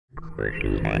Hello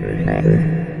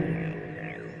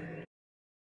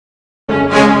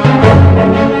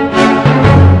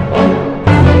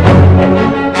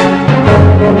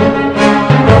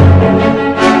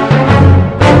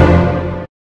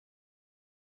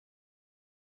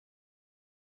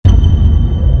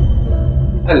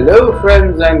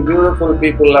friends and beautiful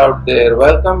people out there,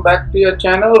 welcome back to your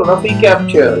channel Rafi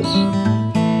Captures.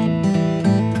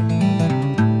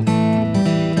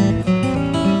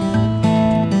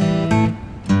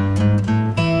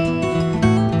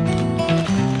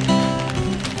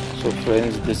 So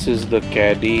friends, this is the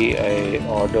caddy I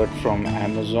ordered from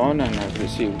Amazon and I've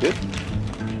received it.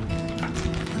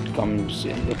 It comes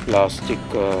in the plastic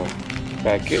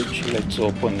package. Let's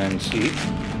open and see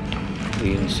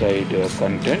the inside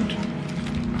content.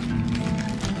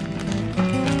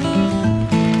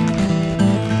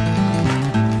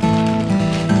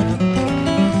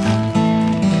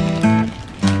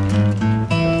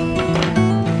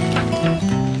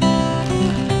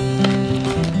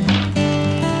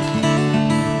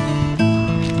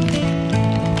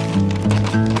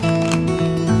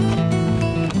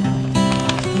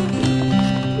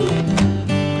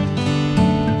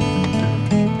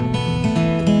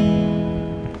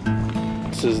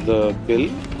 This is the bill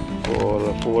for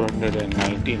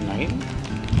 $499.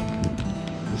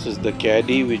 This is the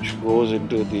caddy which goes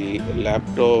into the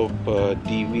laptop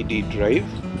DVD drive.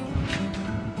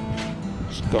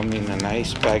 It's come in a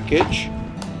nice package.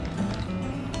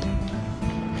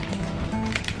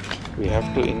 We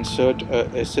have to insert a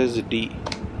SSD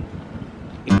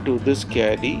into this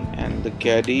caddy and the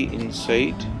caddy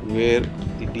inside where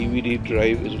the DVD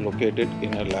drive is located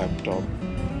in a laptop.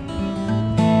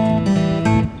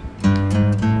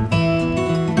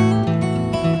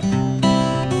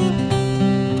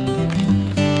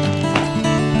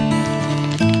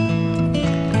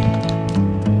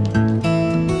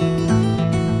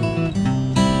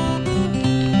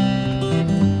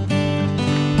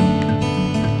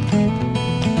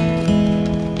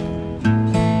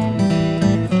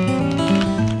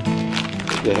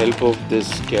 With the help of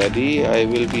this caddy, I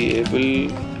will be able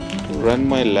to run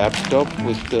my laptop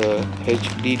with the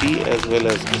HDD as well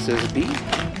as SSD,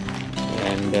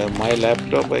 and my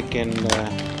laptop I can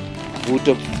boot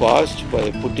up fast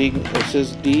by putting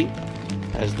SSD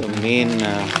as the main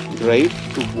drive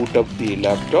to boot up the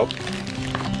laptop.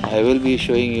 I will be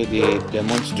showing you the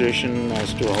demonstration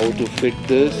as to how to fit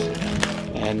this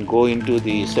and go into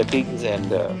the settings and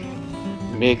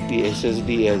make the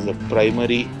SSD as a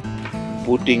primary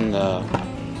booting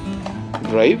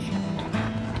drive.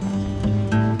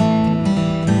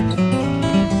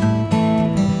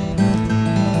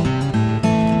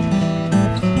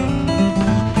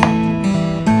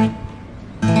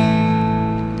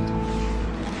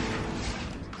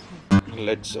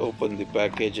 Let's open the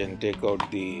package and take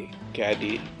out the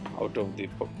caddy out of the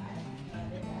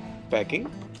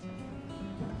packing.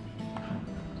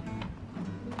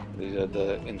 These are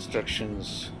the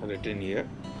instructions written here,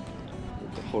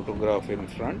 the photograph in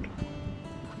front.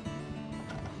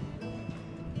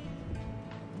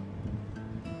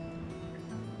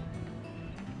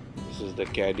 This is the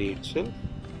caddy itself.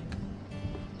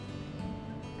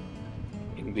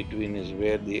 In between is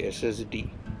where the SSD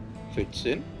fits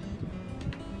in.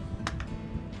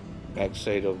 Back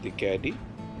side of the caddy.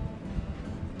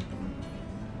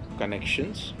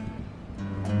 Connections.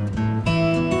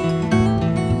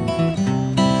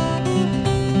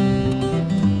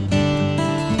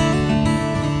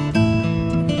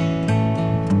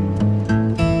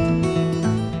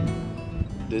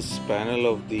 This panel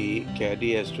of the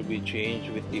caddy has to be changed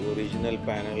with the original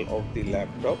panel of the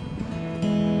laptop.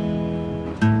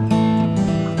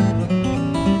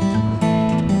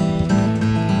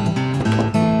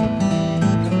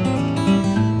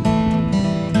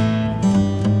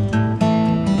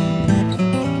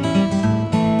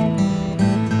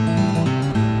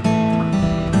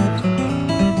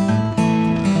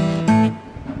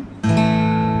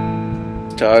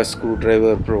 Star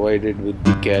screwdriver provided with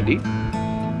the caddy.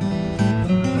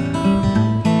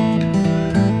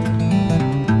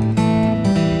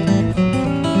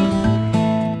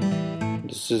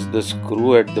 This is the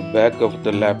screw at the back of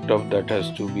the laptop that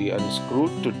has to be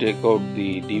unscrewed to take out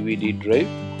the DVD drive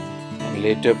and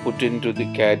later put into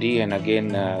the caddy, and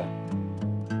again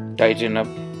tighten up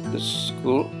the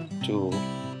screw to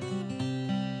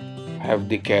have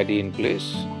the caddy in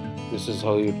place. This is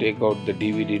how you take out the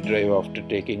DVD drive after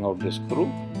taking out the screw.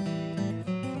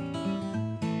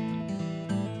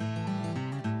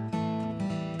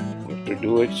 You have to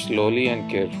do it slowly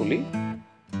and carefully.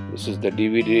 This is the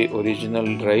DVD original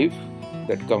drive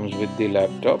that comes with the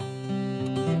laptop.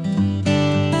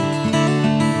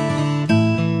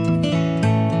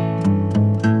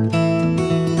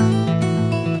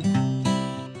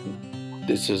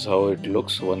 This is how it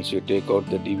looks once you take out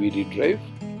the DVD drive.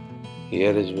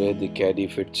 Here is where the CADDY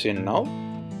fits in now.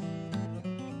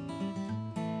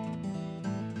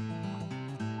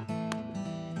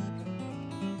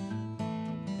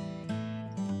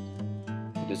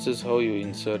 This is how you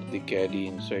insert the CADDY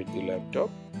inside the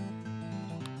laptop.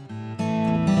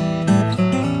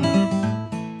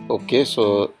 Okay,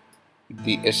 so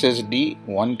the SSD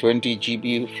 120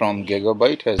 GB from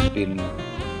GB has been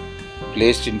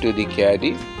placed into the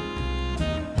CADDY.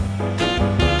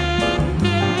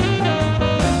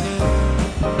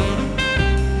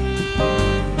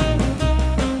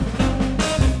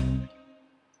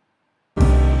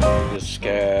 This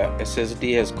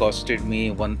SSD has costed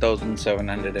me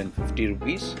 1,750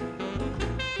 rupees,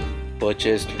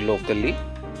 purchased locally.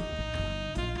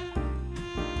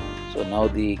 So now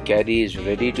the CADDY is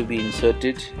ready to be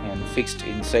inserted and fixed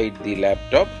inside the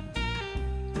laptop.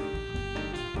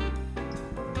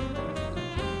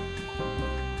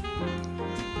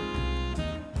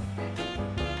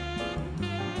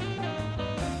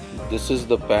 This is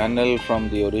the panel from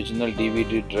the original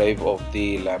DVD drive of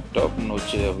the laptop,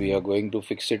 which we are going to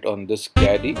fix it on this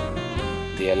CADDY.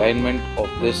 The alignment of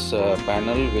this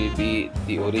panel will be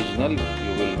the original.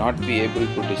 You will not be able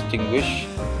to distinguish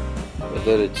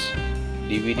whether it's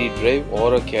DVD drive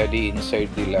or a CADDY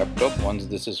inside the laptop once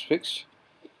this is fixed.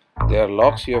 There are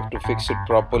locks, you have to fix it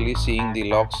properly, seeing the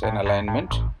locks and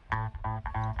alignment.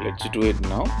 Let's do it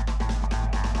now.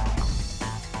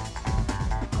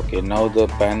 Okay, now the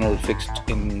panel fixed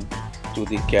into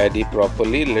the CADDY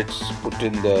properly. Let's put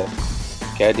in the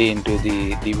CADDY into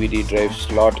the DVD drive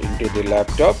slot into the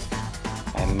laptop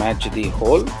and match the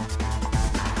hole.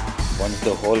 Once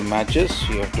the hole matches,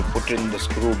 you have to put in the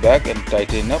screw back and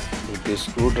tighten up with the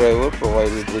screwdriver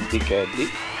provided with the CADDY.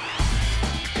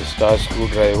 The star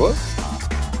screwdriver.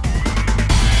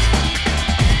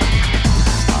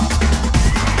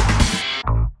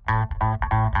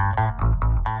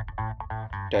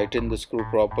 Tighten the screw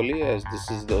properly, as this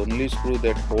is the only screw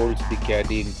that holds the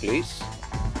CADDY in place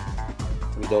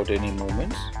without any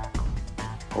movements.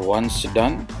 Once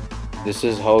done, this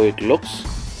is how it looks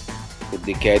with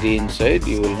the CADDY inside.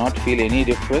 You will not feel any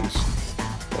difference.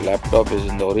 The laptop is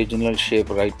in the original shape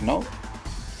right now.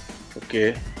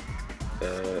 Okay,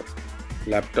 the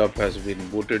laptop has been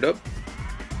booted up.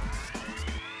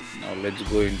 Now let's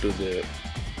go into the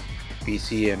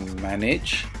PC and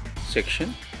manage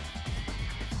section.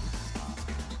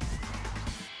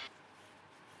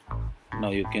 Now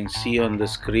you can see on the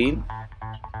screen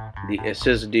the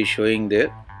SSD showing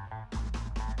there,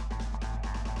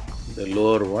 the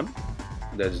lower one.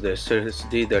 That's the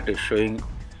SSD that is showing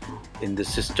in the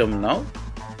system now.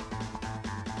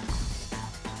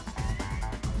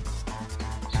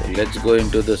 So let's go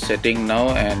into the setting now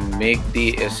and make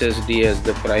the SSD as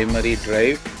the primary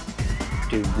drive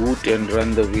to boot and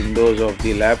run the Windows of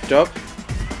the laptop.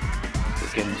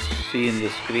 You can see in the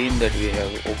screen that we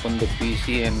have opened the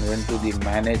PC and went to the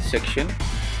manage section.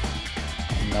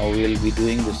 Now we will be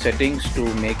doing the settings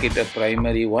to make it a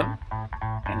primary one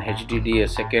and HDD a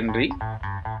secondary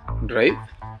drive.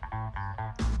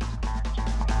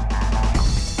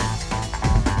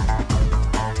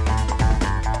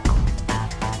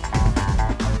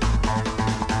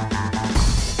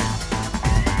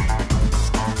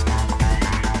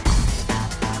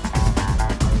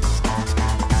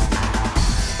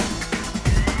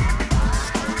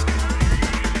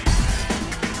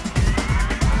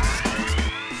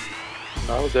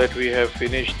 Now that we have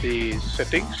finished the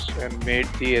settings and made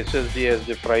the SSD as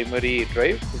the primary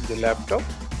drive in the laptop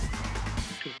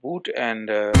to boot and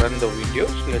run the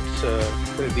Windows, let's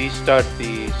restart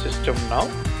the system now.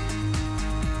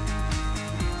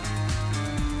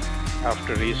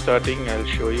 After restarting, I'll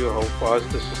show you how fast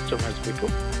the system has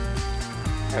become.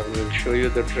 I will show you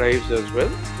the drives as well.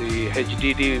 The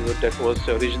HDD that was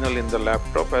original in the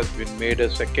laptop has been made a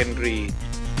secondary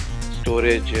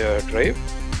storage drive.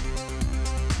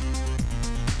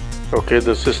 Okay,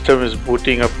 the system is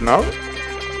booting up now.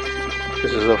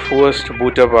 This is the first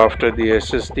boot up after the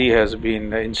SSD has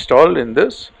been installed in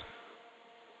this.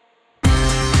 You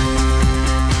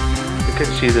can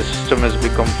see the system has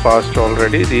become fast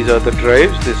already. These are the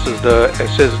drives. This is the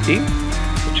SSD,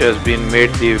 which has been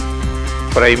made the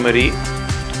primary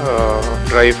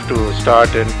drive to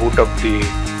start and boot up the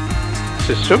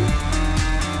system.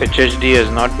 HDD has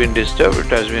not been disturbed. It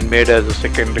has been made as a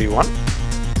secondary one.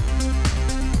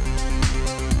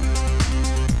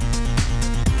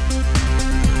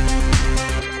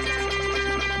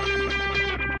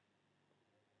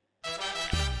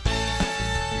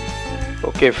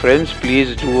 Okay friends,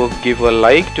 please do give a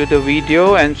like to the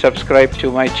video and subscribe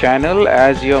to my channel,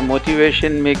 as your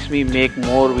motivation makes me make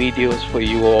more videos for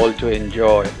you all to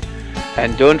enjoy.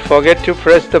 And don't forget to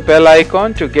press the bell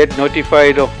icon to get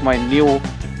notified of my new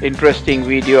interesting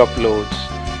video uploads.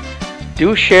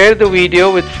 Do share the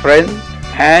video with friends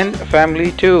and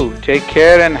family too. Take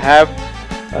care and have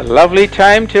a lovely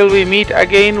time till we meet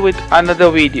again with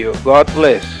another video. God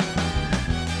bless.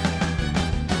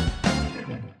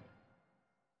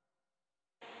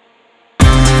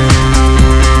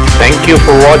 Thank you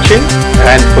for watching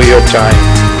and for your time.